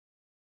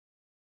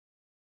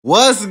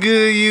What's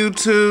good,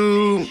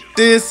 YouTube?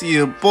 This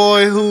your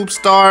boy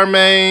Hoopstar,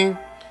 man.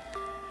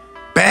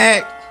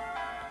 Back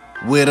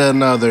with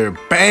another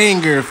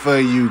banger for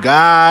you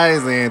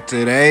guys. And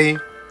today,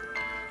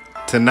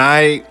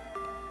 tonight,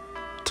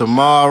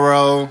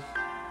 tomorrow,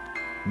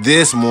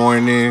 this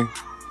morning,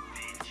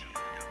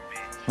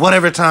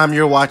 whatever time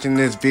you're watching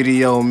this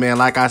video, man,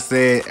 like I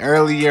said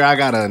earlier, I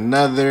got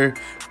another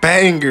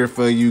banger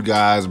for you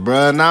guys,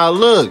 bruh. Now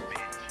look,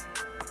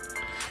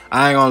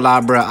 I ain't gonna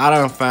lie, bruh, I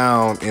done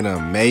found an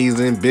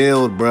amazing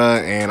build,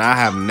 bruh, and I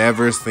have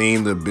never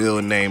seen the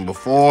build name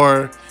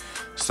before.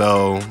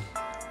 So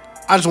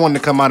I just wanted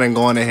to come out and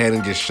go on ahead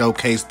and just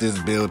showcase this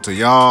build to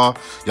y'all.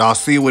 Y'all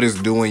see what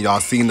it's doing. Y'all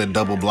seen the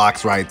double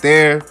blocks right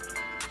there.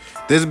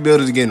 This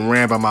build is getting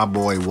ran by my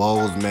boy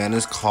Woes, man.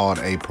 It's called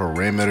a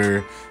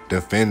perimeter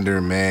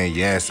defender, man.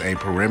 Yes, a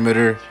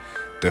perimeter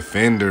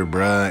defender,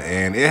 bruh.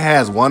 And it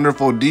has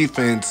wonderful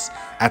defense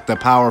at the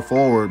power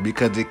forward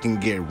because it can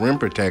get rim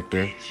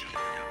protector.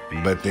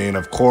 But then,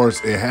 of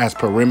course, it has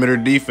perimeter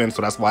defense,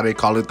 so that's why they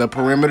call it the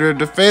perimeter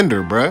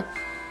defender, bruh.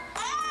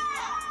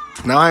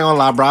 Now, I ain't gonna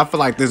lie, bro. I feel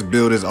like this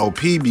build is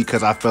OP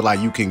because I feel like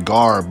you can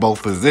guard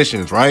both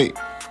positions, right?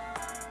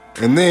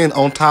 And then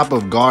on top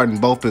of guarding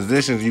both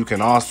positions, you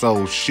can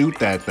also shoot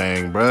that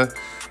thing, bruh.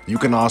 You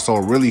can also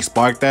really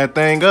spark that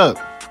thing up.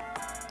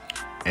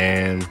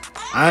 And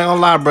I ain't gonna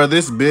lie, bro.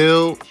 This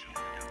build,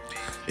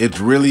 it's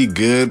really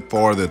good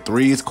for the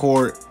threes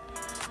court.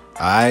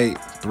 Alright,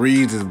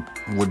 threes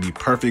would be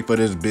perfect for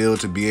this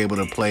build to be able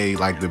to play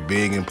like the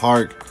big and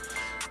park.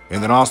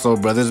 And then also,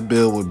 bro, this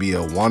build would be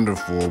a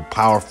wonderful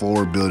power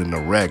forward build in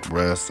the rec,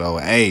 bro. So,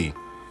 hey,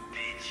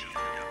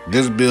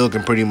 this build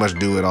can pretty much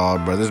do it all,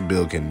 bro. This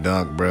build can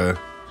dunk, bro.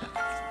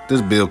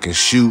 This build can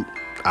shoot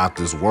out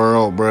this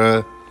world,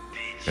 bro.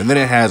 And then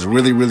it has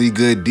really, really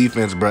good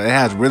defense, bro. It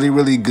has really,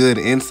 really good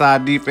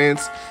inside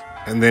defense.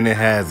 And then it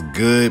has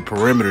good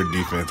perimeter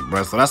defense,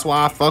 bro. So that's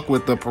why I fuck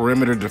with the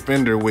perimeter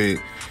defender with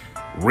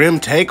rim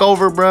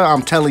takeover, bro.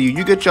 I'm telling you,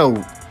 you get your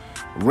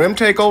rim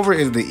takeover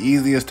is the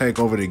easiest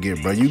takeover to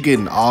get, bro. You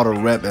getting all the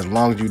rep as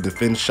long as you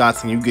defend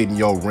shots and you getting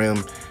your rim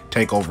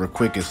takeover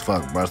quick as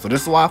fuck, bro. So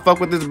this is why I fuck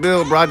with this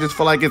build, bro. I just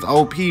feel like it's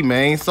OP,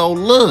 man. So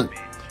look,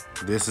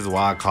 this is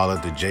why I call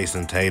it the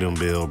Jayson Tatum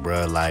build,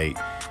 bro. Like,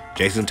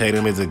 Jayson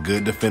Tatum is a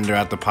good defender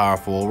at the power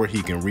forward.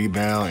 He can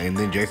rebound, and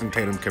then Jayson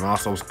Tatum can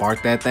also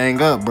spark that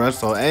thing up, bro.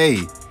 So,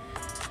 hey,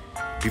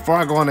 before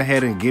I go on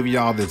ahead and give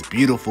y'all this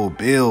beautiful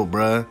build,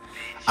 bro,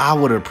 I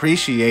would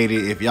appreciate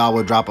it if y'all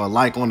would drop a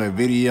like on the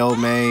video,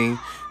 man.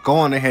 Go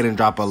on ahead and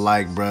drop a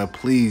like, bro.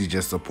 Please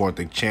just support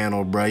the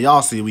channel, bro.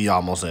 Y'all see we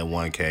almost at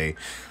 1K.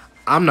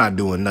 I'm not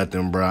doing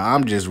nothing, bro.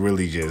 I'm just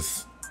really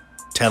just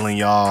telling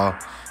y'all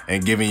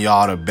and giving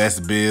y'all the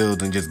best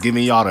builds and just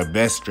giving y'all the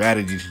best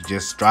strategy to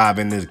just strive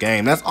in this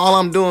game. That's all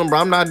I'm doing, bro.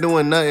 I'm not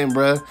doing nothing,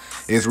 bro.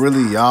 It's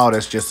really y'all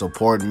that's just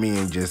supporting me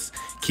and just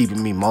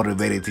keeping me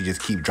motivated to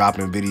just keep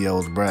dropping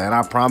videos, bro. And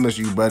I promise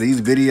you, bro,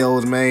 these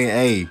videos, man,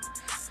 hey,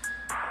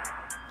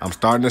 I'm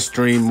starting to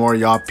stream more.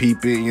 Y'all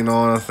peep it, you know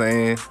what I'm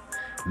saying?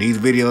 These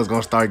videos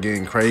gonna start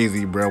getting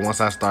crazy, bro, once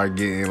I start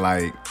getting,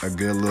 like, a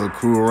good little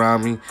crew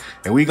around me.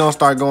 And we gonna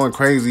start going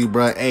crazy,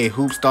 bro. Hey,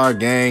 Hoopstar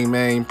gang,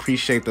 man,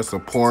 appreciate the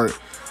support.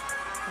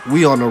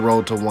 We on the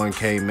road to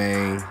 1K,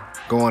 man.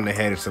 Go on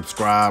ahead and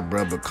subscribe,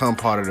 bro. Become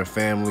part of the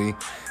family.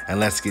 And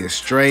let's get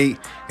straight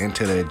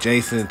into the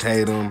Jayson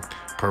Tatum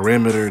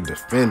perimeter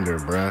defender,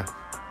 bro.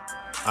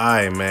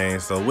 Alright, man.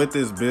 So with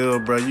this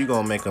build, bro, you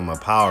gonna make him a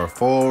power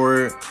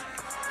forward.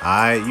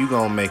 Alright, you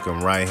gonna make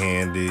him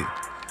right-handed.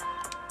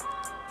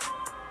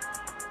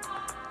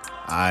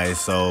 Alright,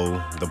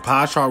 so the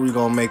pie chart we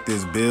gonna make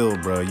this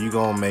build, bro. You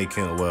gonna make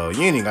him, well,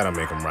 you ain't even gotta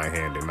make him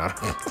right-handed.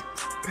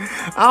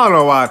 I don't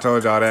know why I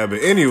told y'all that, but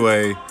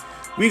anyway,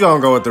 we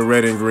gonna go with the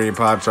red and green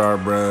pie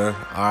chart, bro.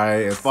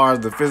 Alright, as far as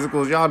the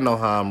physicals, y'all know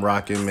how I'm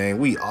rocking, man.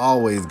 We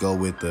always go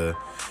with the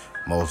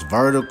most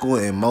vertical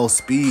and most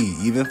speed,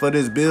 even for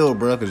this build,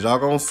 bro, because y'all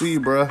gonna see,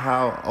 bro,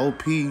 how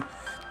OP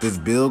this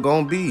build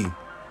gonna be.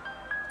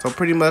 So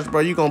pretty much,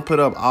 bro, you gonna put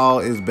up all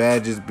his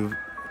badges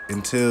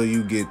until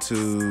you get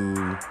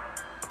to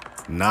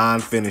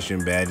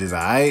non-finishing badges,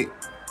 alright?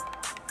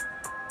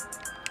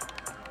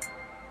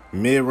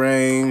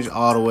 Mid-range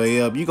all the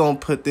way up. You gonna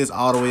put this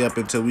all the way up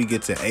until we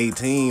get to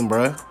 18,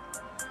 bruh.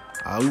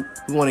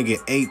 We want to get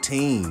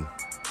 18.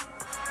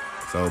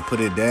 So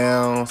put it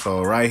down.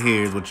 So right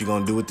here is what you're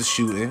gonna do with the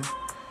shooting.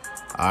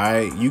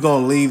 Alright, you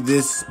gonna leave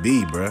this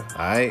B, bruh.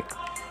 Alright.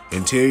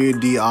 Interior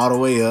D all the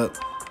way up.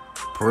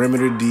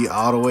 Perimeter D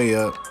all the way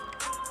up.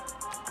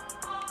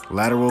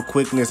 Lateral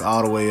quickness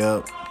all the way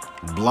up.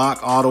 Block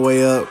all the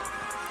way up.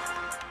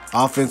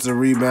 Offensive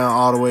rebound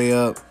all the way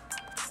up.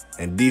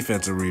 And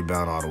defensive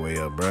rebound all the way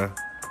up, bruh.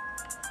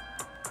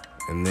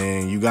 And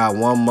then you got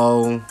one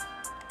more.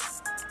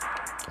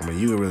 I mean,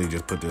 you can really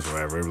just put this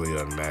wherever. It really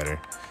doesn't matter.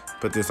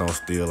 Put this on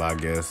steel, I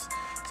guess.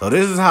 So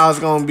this is how it's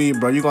going to be,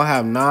 bro. You're going to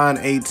have 9,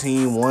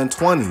 18,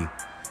 120. All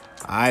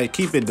right,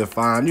 keep it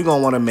defined. You're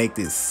going to want to make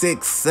this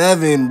 6,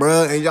 7,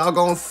 bro. And y'all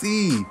going to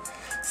see.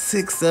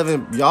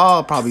 6'7",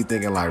 y'all probably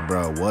thinking like,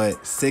 bro,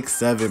 what?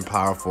 6'7"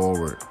 power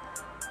forward.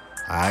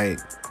 All right.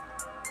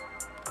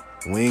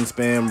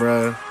 Wingspan,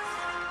 bro.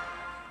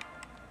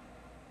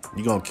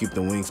 You gonna keep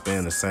the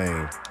wingspan the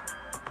same.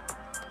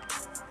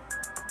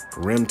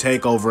 Rim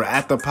takeover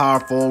at the power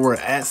forward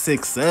at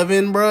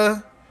 6'7",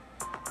 bruh.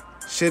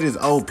 Shit is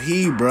OP,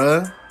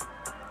 bruh.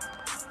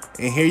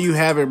 And here you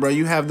have it, bro.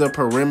 You have the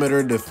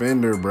perimeter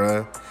defender,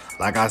 bruh.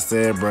 Like I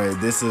said, bruh,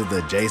 this is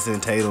the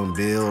Jason Tatum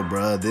build,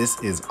 bruh. This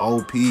is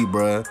OP,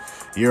 bruh.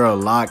 You're a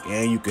lock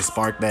and you can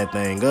spark that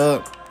thing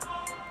up.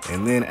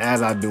 And then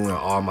as I do in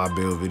all my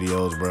build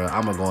videos, bruh,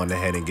 I'm going to go on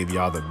ahead and give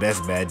y'all the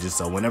best badges.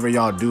 So whenever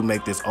y'all do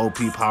make this OP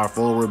power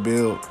forward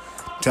build,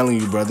 I'm telling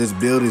you, bruh, this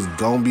build is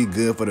going to be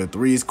good for the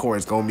threes court.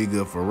 It's going to be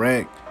good for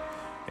rec.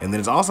 And then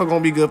it's also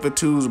going to be good for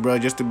twos, bruh,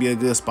 just to be a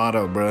good spot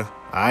up, bruh. All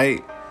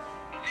right?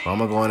 So I'm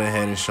going to go on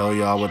ahead and show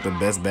y'all what the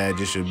best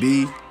badges should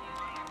be.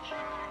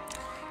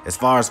 As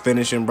far as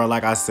finishing, bro,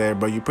 like I said,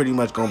 bro, you pretty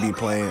much going to be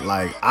playing,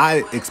 like,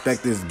 I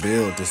expect this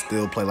build to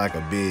still play like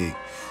a big,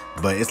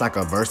 but it's like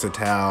a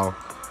versatile,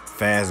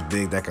 fast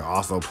big that can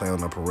also play on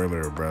the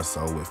perimeter, bro.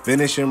 So with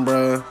finishing,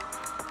 bro,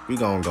 we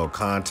going to go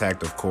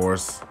contact, of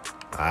course,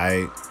 all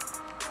right?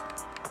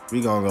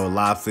 We going to go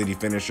Lob City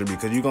finisher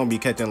because you're going to be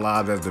catching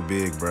lobs as the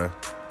big, bro.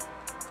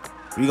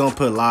 We going to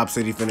put Lob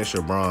City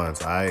finisher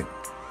bronze, all right?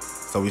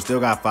 So we still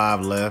got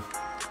 5 left.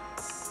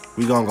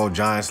 We gonna go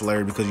Giant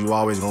Slayer because you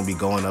always gonna be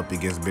going up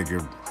against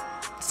bigger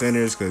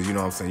centers because, you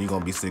know what I'm saying, you're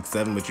gonna be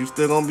 6'7", but you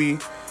still gonna be,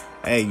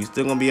 hey, you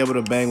still gonna be able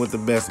to bang with the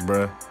best,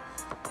 bruh.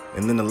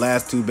 And then the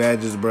last 2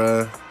 badges,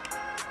 bruh,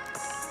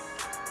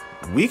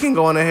 we can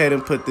go on ahead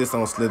and put this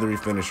on Slithery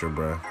Finisher,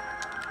 bruh.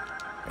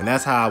 And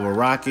that's how I would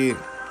rock it.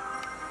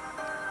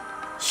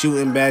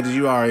 Shooting badges,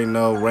 you already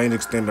know. Range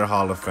Extender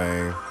Hall of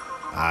Fame,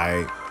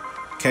 alright.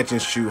 Catch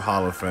and Shoot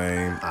Hall of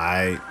Fame,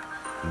 alright.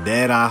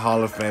 Deadeye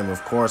Hall of Fame,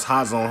 of course.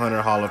 Hot Zone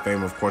Hunter Hall of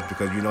Fame, of course,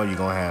 because you know you're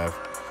going to have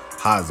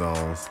hot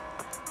zones.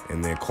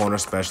 And then Corner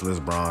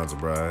Specialist bronze,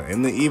 bruh.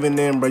 And then even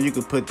then, bruh, you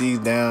could put these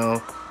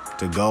down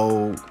to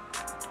gold.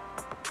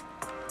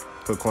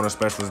 Put Corner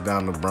Specialist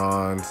down to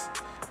bronze.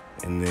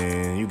 And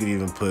then you could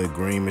even put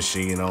Green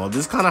Machine on.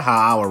 This is kind of how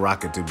I would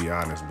rock it, to be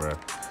honest, bruh.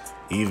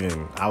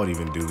 I would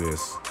even do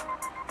this.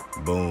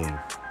 Boom.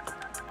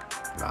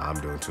 Nah, I'm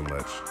doing too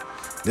much.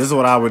 This is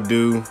what I would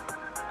do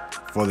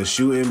for the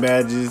shooting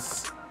badges.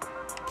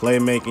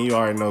 Playmaking, you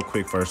already know,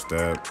 quick first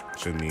step.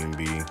 Shouldn't even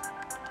be.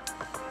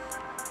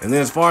 And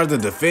then as far as the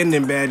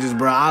defending badges,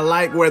 bro, I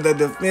like where the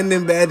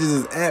defending badges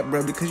is at,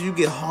 bro, because you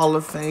get Hall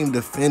of Fame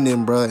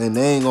defending, bro, and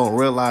they ain't gonna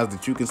realize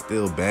that you can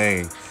still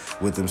bang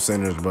with them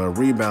centers, bro.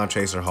 Rebound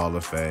Chaser Hall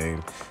of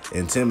Fame.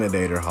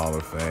 Intimidator Hall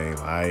of Fame,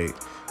 all right?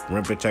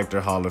 Rim Protector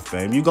Hall of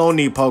Fame. You gonna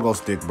need Pogo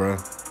Stick, bro.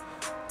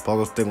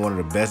 Pogo Stick, one of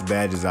the best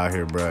badges out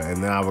here, bro.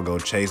 And then I would go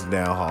Chase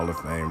Down Hall of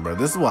Fame, bro.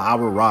 This is what I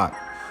would rock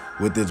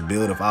with this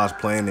build if I was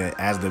playing it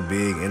as the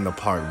big in the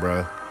park,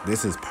 bro.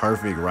 This is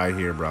perfect right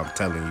here, bro. I'm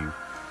telling you.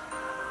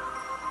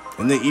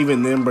 And then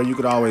even then, bro, you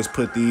could always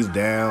put these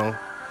down.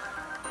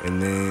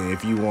 And then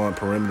if you want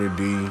perimeter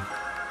D,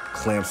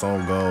 clamps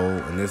on goal.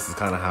 And this is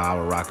kind of how I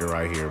would rock it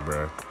right here,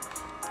 bro.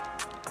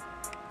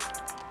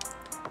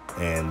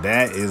 And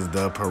that is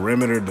the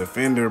perimeter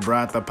defender, bro.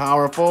 At the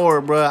power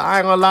forward, bro. I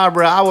ain't gonna lie,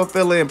 bro. I would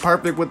feel in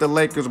perfect with the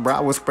Lakers, bro.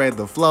 I would spread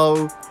the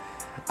flow.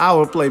 I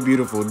would play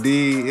Beautiful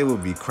D. It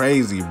would be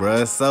crazy,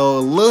 bro. So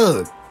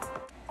look,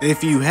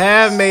 if you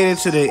have made it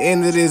to the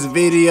end of this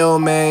video,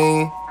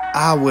 man,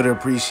 I would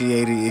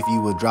appreciate it if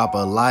you would drop a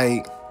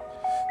like.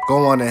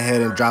 Go on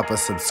ahead and drop a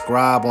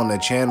subscribe on the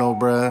channel,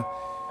 bro.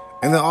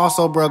 And then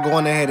also, bro, go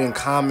on ahead and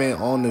comment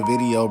on the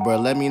video, bro.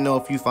 Let me know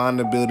if you find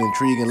the build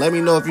intriguing. Let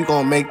me know if you're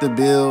going to make the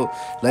build.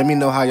 Let me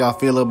know how y'all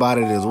feel about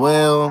it as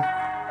well.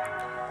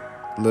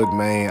 Look,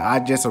 man, I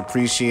just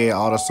appreciate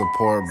all the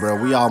support,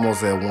 bro. We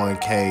almost at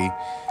 1K.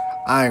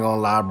 I ain't gonna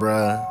lie,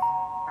 bro.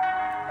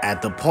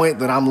 At the point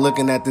that I'm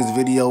looking at this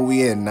video,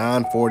 we at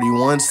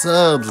 941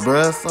 subs,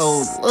 bro.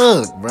 So,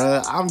 look,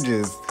 bro, I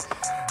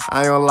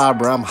ain't gonna lie,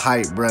 bro. I'm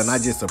hyped, bro. And I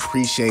just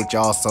appreciate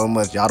y'all so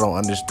much. Y'all don't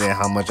understand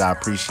how much I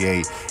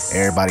appreciate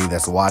everybody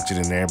that's watching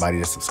and everybody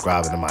that's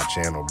subscribing to my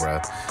channel, bro.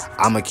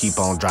 I'm gonna keep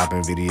on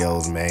dropping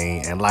videos,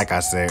 man. And like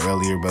I said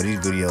earlier, bro, these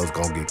videos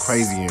gonna get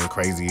crazier and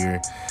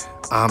crazier.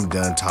 I'm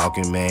done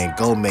talking, man.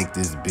 Go make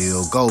this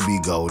build. Go be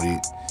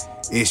goated.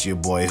 It's your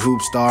boy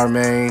Hoopstar,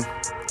 man.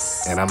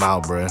 And I'm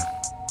out, bruh.